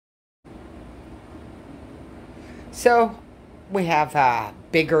So we have a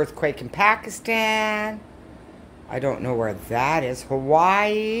big earthquake in Pakistan. I don't know where that is.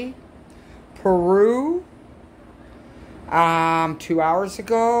 Hawaii, Peru. 2 hours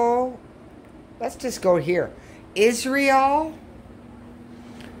ago. Let's just go here. Israel.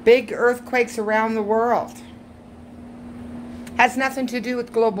 Big earthquakes around the world. Has nothing to do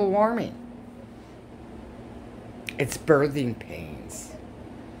with global warming. It's birthing pains.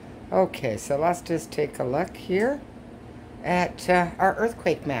 Okay, so let's just take a look here at our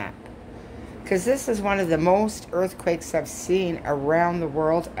earthquake map. Because this is one of the most earthquakes I've seen around the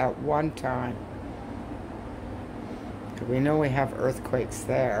world at one time. We know we have earthquakes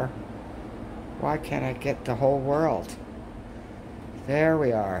there. Why can't I get the whole world? There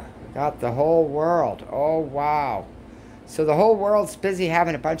we are. Got the whole world. Oh, wow. So the whole world's busy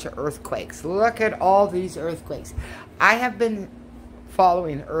having a bunch of earthquakes. Look at all these earthquakes. I have been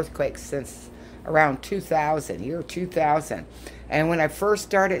following earthquakes since around 2000, year 2000. And when I first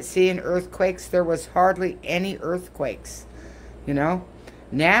started seeing earthquakes, there was hardly any earthquakes. You know?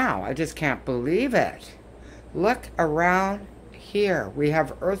 Now, I just can't believe it. Look around here. We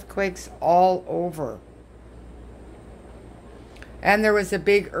have earthquakes all over. And there was a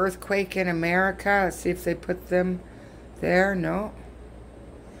big earthquake in America. Let's see if they put them there. No.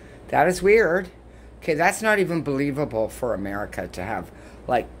 That is weird. Okay, that's not even believable for America to have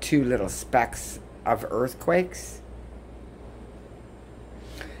like 2 little specks of earthquakes.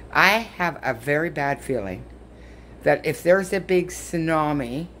 I have a very bad feeling that if there's a big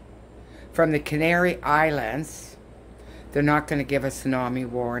tsunami from the Canary Islands, they're not going to give a tsunami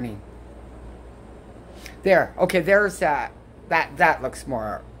warning. There. Okay, there's that looks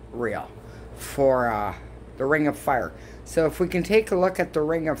more real for the Ring of Fire. So if we can take a look at the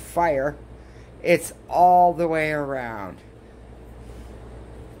Ring of Fire, it's all the way around.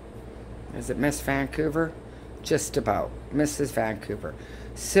 Is it Miss Vancouver? Just about. Mrs. Vancouver.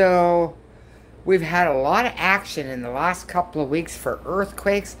 So we've had a lot of action in the last couple of weeks for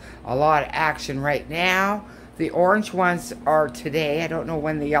earthquakes. A lot of action right now. The orange ones are today. I don't know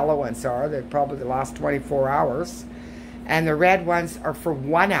when the yellow ones are. They're probably the last 24 hours. And the red ones are for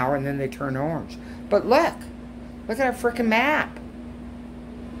 1 hour and then they turn orange. But look. Look at our freaking map.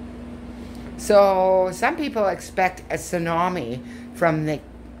 So some people expect a tsunami from the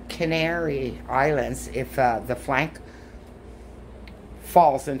Canary Islands if the flank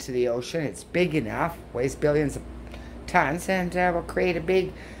falls into the ocean. It's big enough, weighs billions of tons, and will create a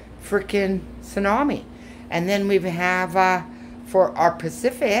big freaking tsunami. And then we have, for our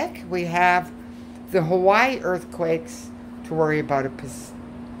Pacific, we have the Hawaii earthquakes to worry about a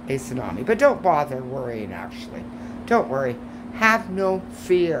tsunami. But don't bother worrying, actually. Don't worry. Have no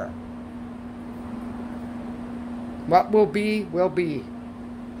fear. What will be, will be.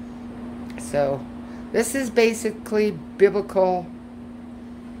 So, this is basically biblical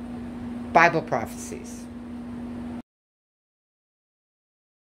Bible prophecies.